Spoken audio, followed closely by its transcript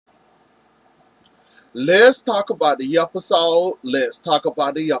Let's talk about the episode. Let's talk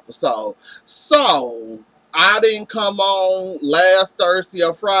about the episode. So, I didn't come on last Thursday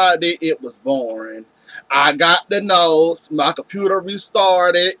or Friday. It was boring. I got the notes. My computer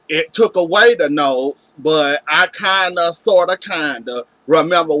restarted. It took away the notes, but I kinda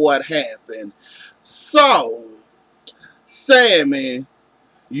remember what happened. So, Sammy,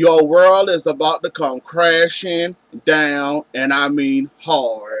 your world is about to come crashing down, and I mean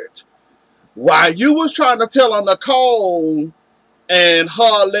hard. While you was trying to tell on Nicole and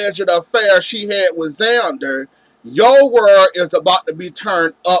her alleged affair she had with Xander, your world is about to be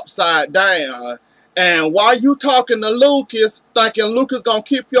turned upside down. And while you talking to Lucas, thinking Lucas gonna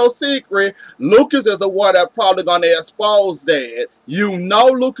keep your secret, Lucas is the one that probably gonna expose that. You know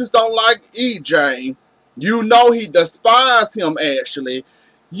Lucas don't like EJ. You know he despised him actually.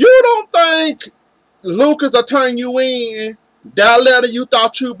 You don't think Lucas will turn you in? That letter you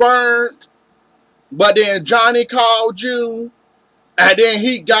thought you burned? But then Johnny called you, and then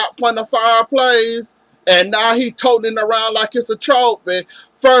he got from the fireplace, and now he toting it around like it's a trophy.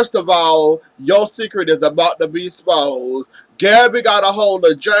 First of all, your secret is about to be exposed. Gabby got a hold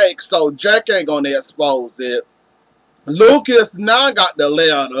of Jake, so Jake ain't gonna expose it. Lucas now got the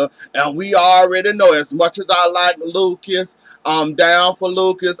letter, and we already know as much as I like Lucas, I'm down for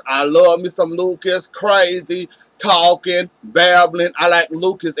Lucas. I love me some Lucas, crazy, talking, babbling. I like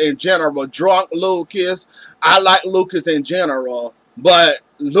Lucas in general. Drunk Lucas. I like Lucas in general. But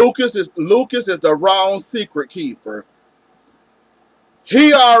Lucas is the wrong secret keeper.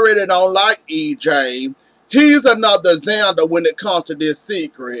 He already don't like EJ. He's another Xander when it comes to this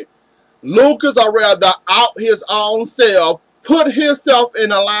secret. Lucas would rather out his own self, put himself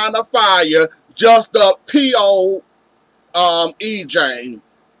in a line of fire, just to P.O. EJ.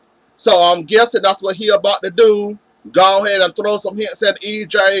 So I'm guessing that's what he about to do. Go ahead and throw some hints at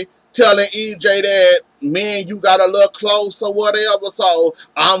EJ, telling EJ that, man, you got a little close or whatever. So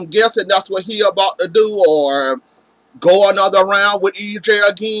I'm guessing that's what he about to do, or go another round with EJ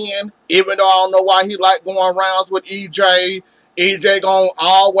again. Even though I don't know why he like going rounds with EJ. EJ gonna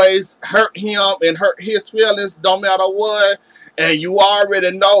always hurt him and hurt his feelings no matter what. And you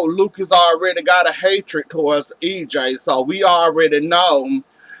already know Lucas already got a hatred towards EJ. So we already know.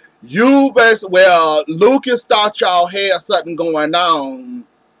 Lucas thought y'all had something going on.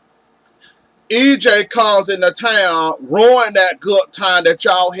 EJ comes into town, ruined that good time that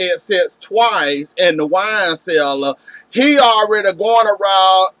y'all had sex twice in the wine cellar. He already going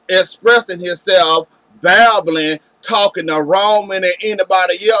around expressing himself, babbling, talking to Roman and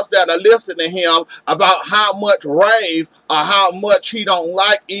anybody else that are listening to him about how much rave or how much he don't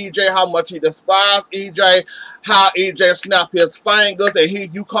like EJ, how much he despises EJ, how EJ snap his fingers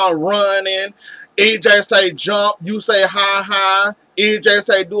and you come running. EJ say jump, you say hi. EJ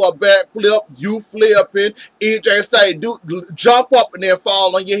say do a backflip, you flipping. EJ say jump up and then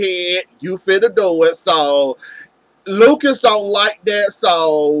fall on your head, you finna do it. So Lucas don't like that,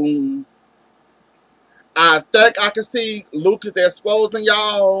 so I think I can see Lucas exposing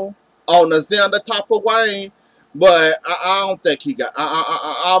y'all on a Xander type of way, but I don't think he got.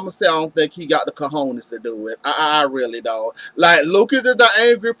 I'm gonna say I don't think he got the cojones to do it. I really don't. Like Lucas is the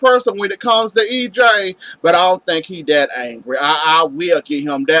angry person when it comes to EJ, but I don't think he that angry. I will give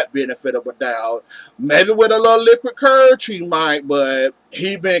him that benefit of a doubt. Maybe with a little liquid courage he might, but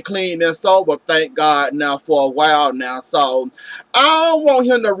he been clean and sober, thank God, now for a while now. So I don't want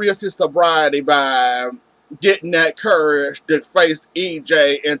him to risk his sobriety by getting that courage to face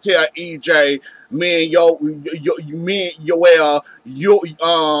EJ and tell EJ,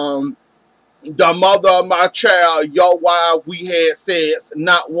 the mother of my child, your wife, we had sex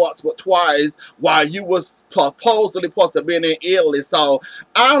not once but twice while you was supposedly supposed to have been in Italy. So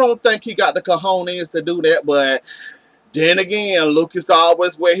I don't think he got the cojones to do that, but then again, Lucas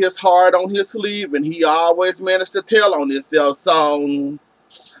always wear his heart on his sleeve, and he always managed to tell on himself. So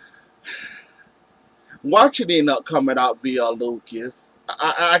watch it end up coming out via Lucas.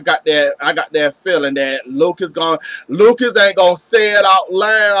 I got that feeling that Lucas ain't gonna say it out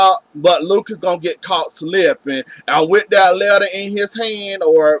loud, but Lucas gonna get caught slipping. And with that letter in his hand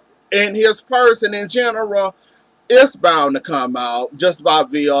or in his person in general, it's bound to come out just by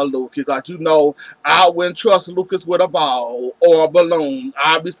via Lucas. Like, you know, I wouldn't trust Lucas with a ball or a balloon.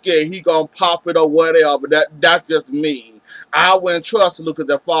 I'd be scared he gonna pop it or whatever. That's just me. I wouldn't trust Lucas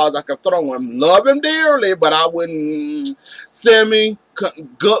as far as I could throw him. Love him dearly, but I wouldn't. Send me.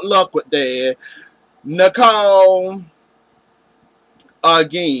 Good luck with that. Nicole,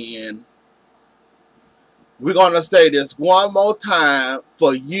 again, we're going to say this one more time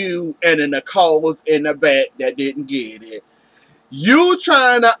for you and the Nicoles in the back that didn't get it. You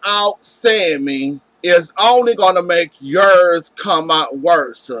trying to out Sammy is only going to make yours come out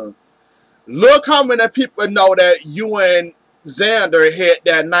worse. Look how many people know that you and Xander had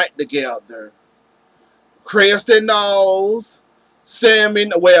that night together. Kristen knows. Sammy,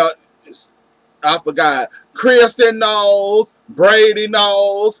 well, I forgot. Kristen knows. Brady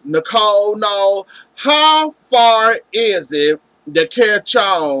knows. Nicole knows. How far is it to catch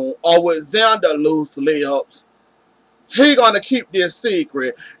on, or with Xander loose lips, he gonna keep this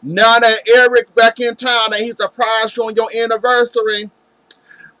secret? Now that Eric back in town and he surprised you on your anniversary,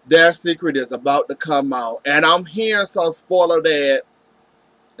 that secret is about to come out. And I'm hearing some spoiler that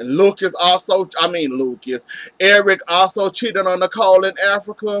Eric also cheated on Nicole in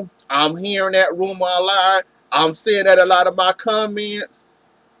Africa. I'm hearing that rumor a lot. I'm seeing that a lot of my comments,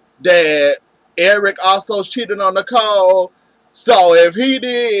 that Eric also cheated on Nicole. So if he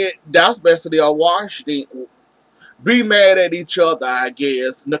did, that's basically a wash. Be mad at each other, I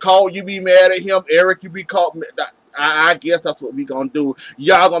guess. Nicole, you be mad at him. Eric, you be caught. I guess that's what we gonna do.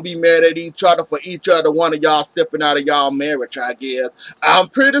 Y'all gonna be mad at each other for each other. One of y'all stepping out of y'all marriage, I guess. I'm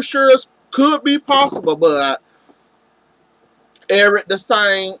pretty sure it could be possible, but Eric the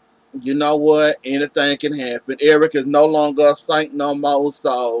Saint, you know what? Anything can happen. Eric is no longer a saint no more,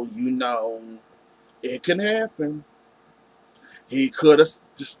 so you know it can happen. He could have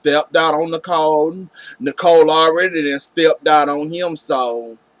stepped out on Nicole. Nicole already then stepped out on him,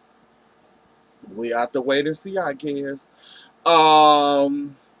 so we have to wait and see, I guess.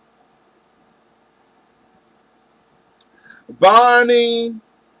 Bonnie and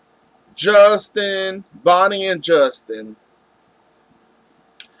Justin.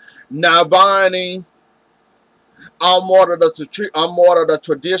 Now, Bonnie, I'm more of the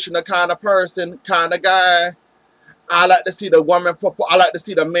traditional kind of person, kind of guy. I like to see the woman. I like to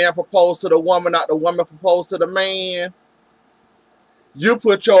see the man propose to the woman, not the woman propose to the man. You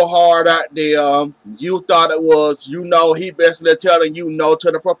put your heart out there. You thought it was, he basically telling you no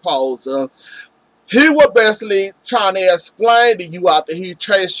to the proposal. He was basically trying to explain to you after he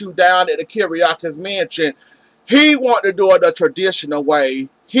chased you down at the Kiriakis mansion. He wanted to do it the traditional way.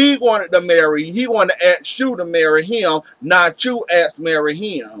 He wanted to marry. He wanted to ask you to marry him, not you ask marry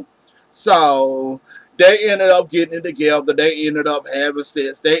him. So they ended up getting it together. They ended up having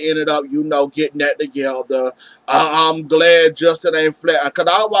sex. They ended up, getting that together. I'm glad Justin ain't flat. Because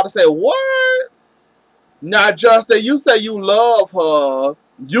I was about to say, what? Now, Justin, you say you love her.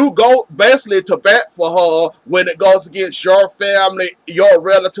 You go basically to bat for her when it goes against your family, your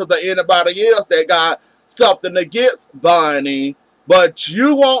relatives, or anybody else that got something against Bonnie. But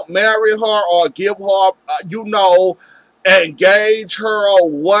you won't marry her or give her, engage her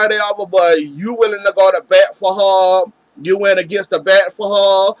or whatever, but you willing to go to bat for her. You went against the bat for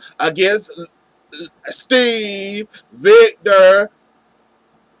her, against Steve, Victor,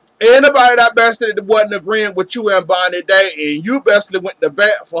 anybody that basically wasn't agreeing with you and Bonnie dating. You basically went to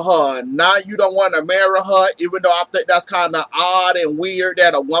bat for her. Now you don't want to marry her, even though I think that's kind of odd and weird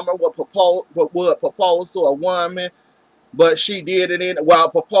that a woman would propose to a woman. But she did it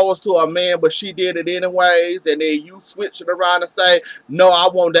proposed to a man, but she did it anyways. And then you switch it around and say, no, I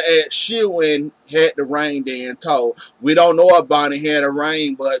wanted to ask you, and had the ring then told. We don't know if Bonnie had a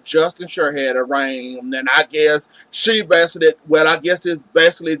ring, but Justin sure had a ring. And then I guess she basically, I guess it's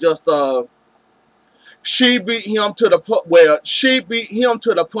basically just she beat him to the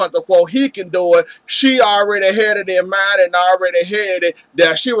punch before he can do it. She already had it in mind and already had it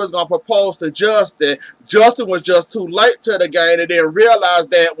that she was going to propose to Justin. Justin was just too late to the game and didn't realize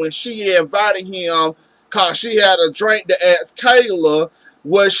that when she invited him, because she had a drink to ask Kayla,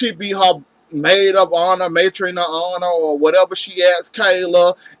 would she be her maid of honor, matron of honor, or whatever she asked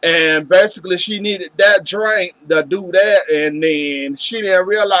Kayla, and basically she needed that drink to do that, and then she didn't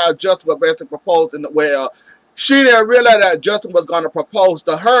realize Justin was basically proposing. She didn't realize that Justin was going to propose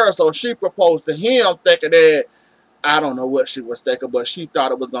to her, so she proposed to him thinking that, I don't know what she was thinking, but she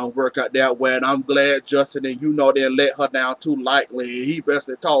thought it was going to work out that way, and I'm glad Justin, and didn't let her down too lightly. He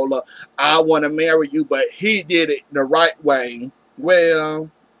basically told her, I want to marry you, but he did it the right way.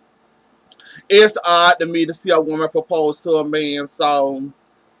 Well, it's odd to me to see a woman propose to a man, so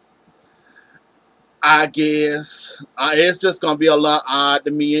I guess it's just going to be a lot odd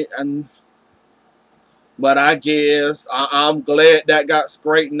to me. But I guess I'm glad that got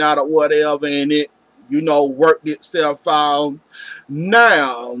straightened out or whatever, and it, worked itself out.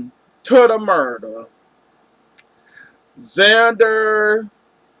 Now, to the murder. Xander,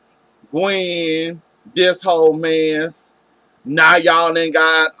 Gwen, this whole mess. Now y'all ain't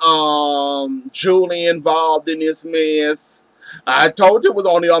got Julie involved in this mess. I told you it was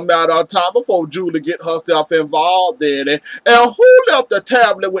only a matter of time before Julie get herself involved in it. And who left the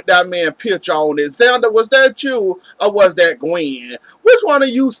tablet with that man picture on it? Xander, was that you or was that Gwen? Which one of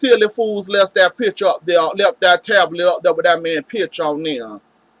you silly fools left that picture up there, left that tablet up there with that man picture on there?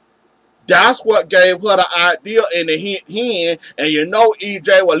 That's what gave her the idea and the hint. And you know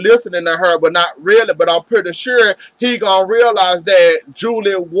EJ was listening to her, but not really. But I'm pretty sure he gonna realize that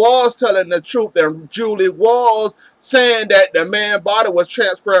Julie was telling the truth, and Julie was saying that the man's body was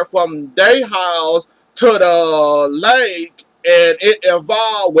transferred from their house to the lake, and it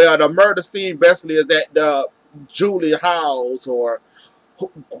involved, well, the murder scene basically is at the Julie house or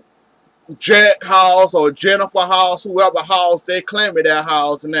Jack house or Jennifer house, whoever house they claim it that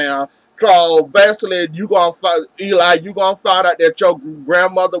house now. So basically, you gonna find Eli. You gonna find out that your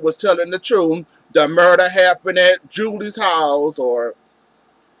grandmother was telling the truth. The murder happened at Julie's house or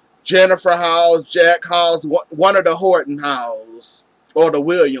Jennifer house, Jack house, one of the Horton house or the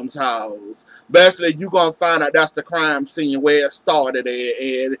Williams house. Basically, you gonna find out that's the crime scene where it started at.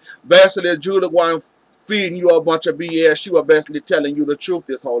 And basically, Julie wasn't feeding you a bunch of BS. She was basically telling you the truth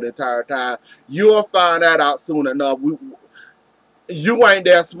this whole entire time. You'll find that out soon enough. You ain't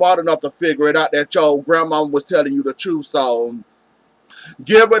that smart enough to figure it out that your grandma was telling you the truth. So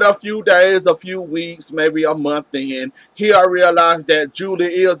give it a few days, a few weeks, maybe a month in. He'll realize that Julie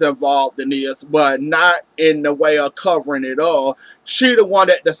is involved in this, but not in the way of covering it all. She the one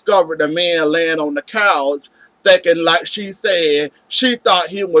that discovered the man laying on the couch, thinking, like she said, she thought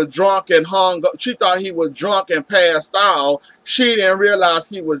he was drunk and she thought he was drunk and passed out. She didn't realize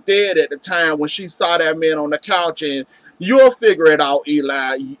he was dead at the time when she saw that man on the couch. And you'll figure it out,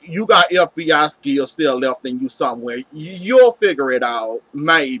 Eli. You got FBI skills still left in you somewhere. You'll figure it out,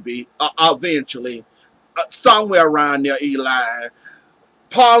 maybe, eventually. Somewhere around there, Eli.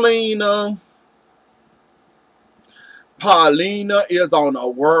 Paulina is on a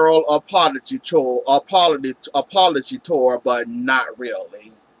world apology tour, but not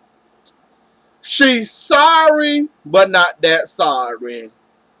really. She's sorry, but not that sorry.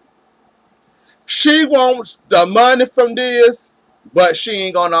 She wants the money from this, but she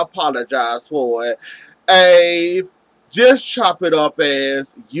ain't gonna apologize for it. Abe, just chop it up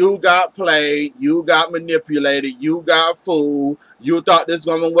as you got played, you got manipulated, you got fooled, you thought this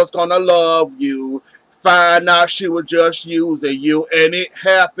woman was gonna love you. Find out she was just using you, and it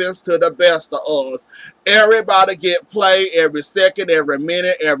happens to the best of us. Everybody get played every second, every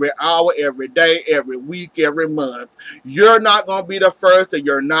minute, every hour, every day, every week, every month. You're not going to be the first, and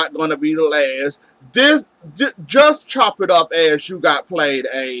you're not going to be the last. Just chop it up as you got played,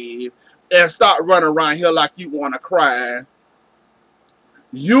 Abe, and start running around here like you want to cry.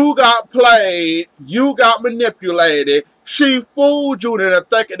 You got played, you got manipulated. She fooled you into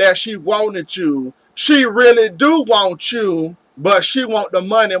thinking that she wanted you. She really do want you, but she want the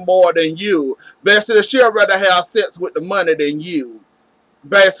money more than you. Basically, she'd rather have sex with the money than you.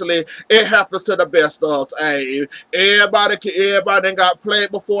 Basically, it happens to the best of us, Abe. Everybody done got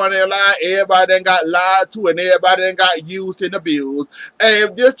played before in their life. Everybody done got lied to, and everybody done got used and abused.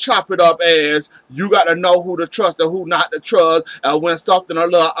 Abe, just chop it up as you got to know who to trust and who not to trust. And when something a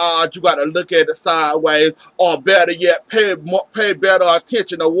little odd, you got to look at it sideways, or better yet, pay better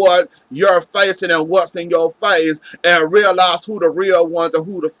attention to what you're facing and what's in your face, and realize who the real ones and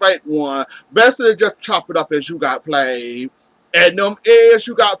who the fake one. Basically, just chop it up as you got played. And them eggs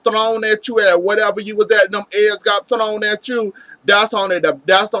you got thrown at you, and whatever you was at, them eggs got thrown at you. That's only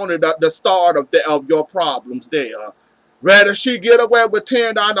the start of your problems there. Rather she get away with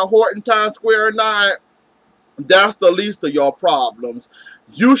tearing down the Horton Town Square or not, that's the least of your problems.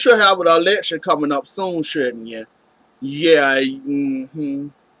 You should have an election coming up soon, shouldn't you? Yeah.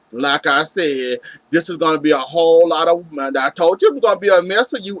 Like I said, this is going to be a whole lot of... I told you it was going to be a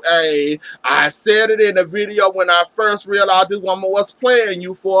mess of you, Abe. I said it in the video when I first realized this woman was playing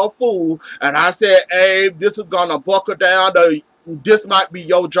you for a fool. And I said, Abe, this is going to buckle down. This might be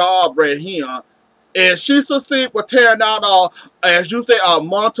your job right here. And she succeeded with tearing down, as you say, a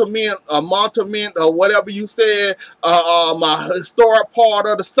monument, or whatever you said, a historic part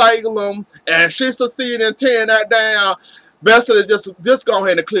of the Salem. And she succeeded in tearing that down. Basically, just go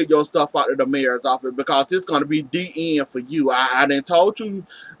ahead and clear your stuff out of the mayor's office, because this is going to be the end for you. I done told you,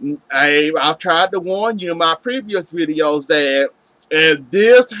 I've tried to warn you in my previous videos that if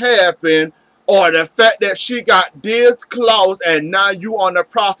this happened, or the fact that she got this close and now you on the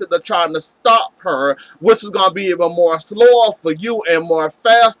process of trying to stop her, which is going to be even more slower for you and more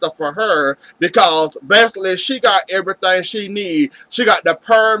faster for her, because basically she got everything she needs. She got the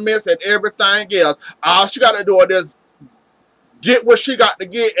permits and everything else. All she got to do is get what she got to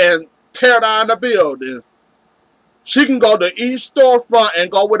get and tear down the buildings. She can go to each storefront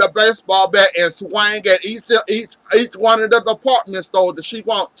and go with a baseball bat and swing at each one of the department stores that she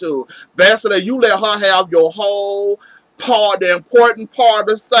wants to. Basically, you let her have your whole part, the important part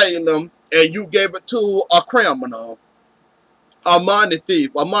of Salem, and you gave it to a criminal, a money thief,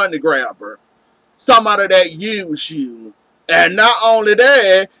 a money grabber, somebody that used you. And not only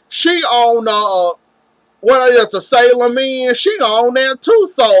that, she owned what is the Salem Inn, she own that too.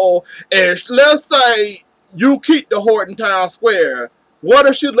 So, if let's say you keep the Horton Town Square, what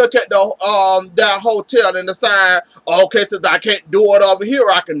if you look at the that hotel and decide, okay, since I can't do it over here,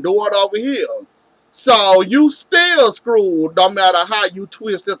 I can do it over here. So you still screwed, no matter how you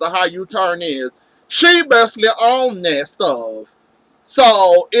twist it or how you turn it. She basically own that stuff.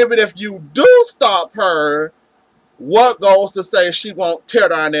 So even if you do stop her, what goes to say she won't tear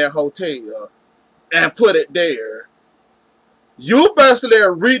down that hotel and put it there? You basically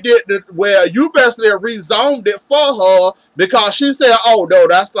redid it, well, you basically rezoned it for her because she said, oh no,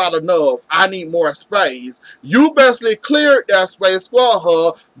 that's not enough, I need more space. You basically cleared that space for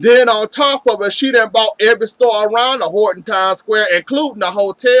her. Then on top of it, she done bought every store around the Horton Town Square, including the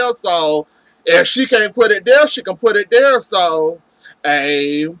hotel. So if she can't put it there, she can put it there. So,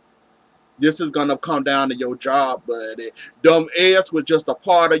 hey, this is gonna come down to your job, buddy. Them eggs was just a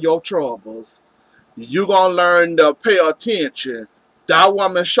part of your troubles. You gonna learn to pay attention. That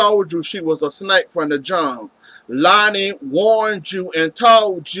woman showed you she was a snake from the jump. Lonnie warned you and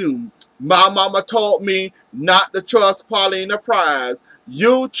told you. My mama told me not to trust Paulina Price.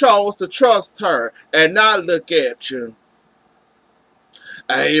 You chose to trust her, and now look at you.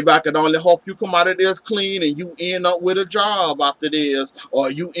 Hey, I can only hope you come out of this clean and you end up with a job after this,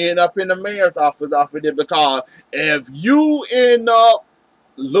 or you end up in the mayor's office after this, because if you end up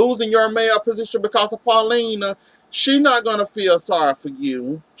losing your mayor position because of Paulina, she not gonna feel sorry for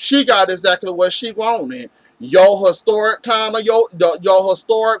you. She got exactly what she wanted. Your historic town of your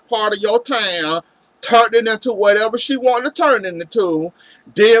historic part of your town turned it into whatever she wanted to turn it into,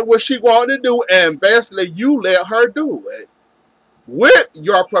 did what she wanted to do, and basically you let her do it with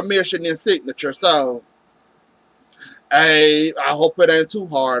your permission and signature. So, hey, I hope it ain't too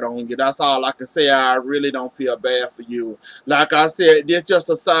hard on you. That's all I can say. I really don't feel bad for you. Like I said, this just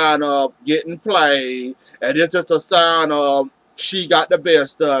a sign of getting played, and it's just a sign of she got the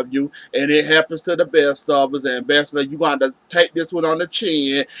best of you, and it happens to the best of us, and basically you got to take this one on the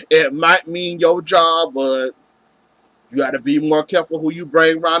chin. It might mean your job, but you got to be more careful who you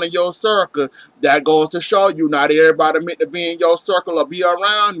bring around in your circle. That goes to show you not everybody meant to be in your circle or be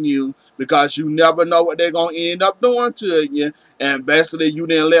around you, because you never know what they're going to end up doing to you. And basically, you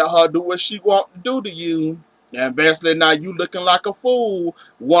didn't let her do what she wanted to do to you. And basically, now you looking like a fool,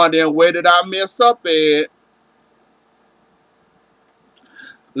 wondering where did I mess up at.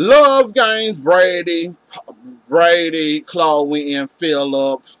 Love Games, Brady, Chloe, and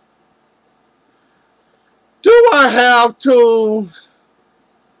Phillip. Do I have to?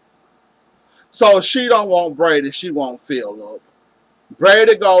 So she don't want Brady, she want Phillip.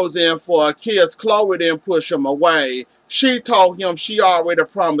 Brady goes in for a kiss. Chloe didn't push him away. She told him she already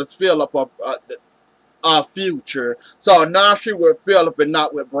promised Phillip a future. So now she with Phillip and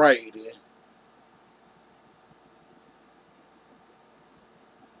not with Brady.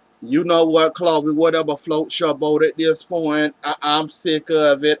 You know what, Chloe, whatever floats your boat at this point, I'm sick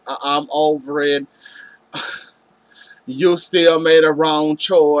of it. I'm over it. You still made a wrong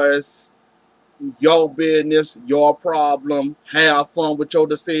choice. Your business, your problem. Have fun with your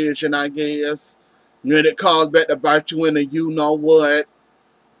decision, I guess. When it comes back to bite you in the you know what,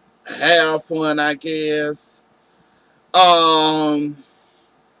 have fun, I guess.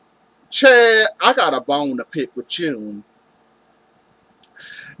 Chad, I got a bone to pick with you.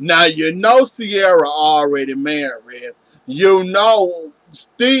 Now, you know Sierra already married. You know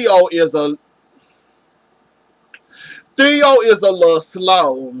Theo is a little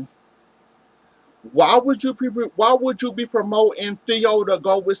slow. Why would you be promoting Theo to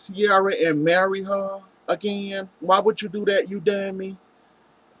go with Sierra and marry her again? Why would you do that, you dummy?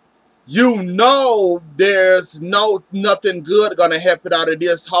 You know there's nothing good gonna happen out of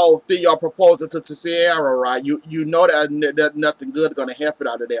this whole Theo proposal to Sierra, right? You know that nothing good gonna happen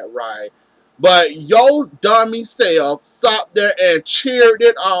out of that, right? But your dummy self sat there and cheered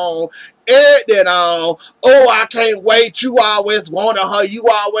it on, egged it on. Oh, I can't wait. You always wanted her. You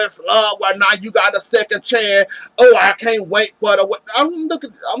always loved her. Now you got a second chance. Oh, I can't wait for the.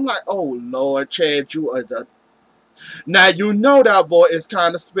 I'm like, oh Lord, Chad, you are the. Now you know that boy is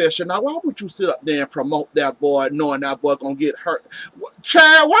kind of special. Now why would you sit up there and promote that boy, knowing that boy gonna get hurt?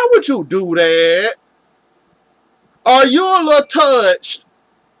 Chad, why would you do that? Are you a little touched?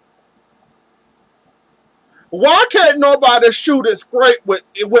 Why can't nobody shoot it straight with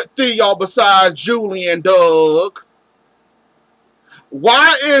Theo besides Julie and Doug?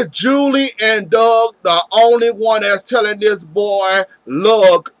 Why is Julie and Doug the only one that's telling this boy,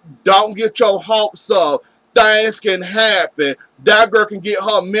 look, don't get your hopes up. Things can happen. That girl can get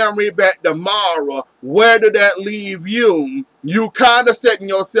her memory back tomorrow. Where did that leave you? You kind of setting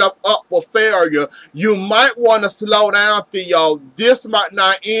yourself up for failure. You might want to slow down, Theo. This might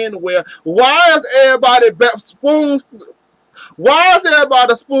not end well. Why is everybody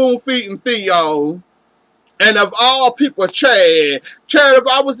spoon feeding Theo? And of all people, Chad, if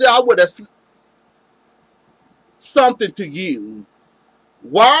I was there, I would have something to you.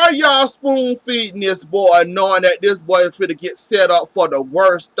 Why are y'all spoon feeding this boy knowing that this boy is going to get set up for the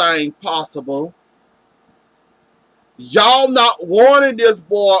worst thing possible? Y'all not warning this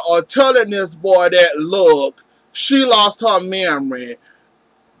boy or telling this boy that, look, she lost her memory.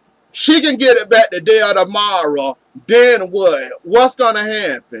 She can get it back today or tomorrow. Then what? What's going to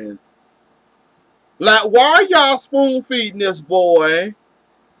happen? Like, why are y'all spoon feeding this boy?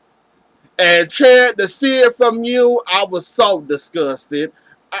 And Chad, to see it from you, I was so disgusted.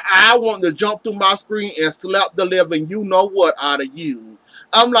 I want to jump through my screen and slap the living you know what out of you.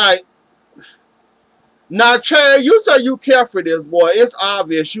 I'm like, now Chad, you say you care for this boy. It's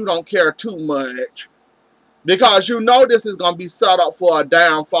obvious you don't care too much. Because you know this is going to be set up for a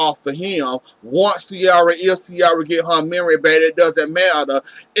downfall for him. Once if Sierra get her memory back, it doesn't matter.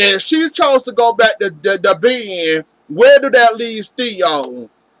 And she chose to go back to the Ben. Where did that leave Theo?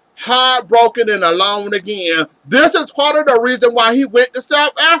 Heartbroken and alone again. This is part of the reason why he went to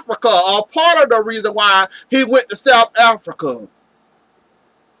South Africa. Or part of the reason why he went to South Africa.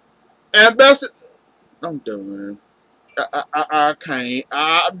 And that's it. I'm done. I can't.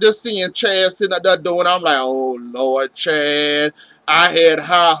 I'm just seeing Chad sitting up there doing. I'm like, oh Lord, Chad. I had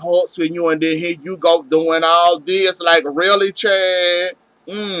high hopes for you, and then here you go doing all this. Like, really, Chad?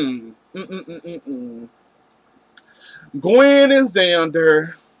 Gwen and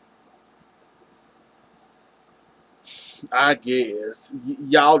Xander. I guess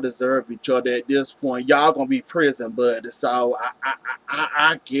y'all deserve each other at this point. Y'all gonna be prison buddies, so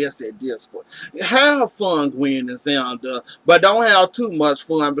I guess at this point, have fun, Gwen and Xander, but don't have too much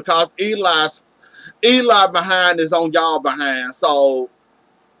fun because Eli behind is on y'all behind. So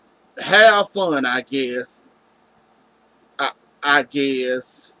have fun, I guess. I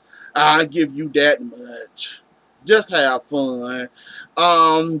guess I'll give you that much. Just have fun.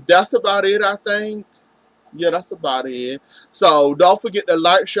 That's about it, I think. Yeah, that's about it. So, don't forget to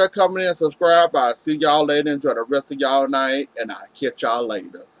like, share, comment, and subscribe. I'll see y'all later. Enjoy the rest of y'all night, and I'll catch y'all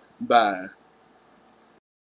later. Bye.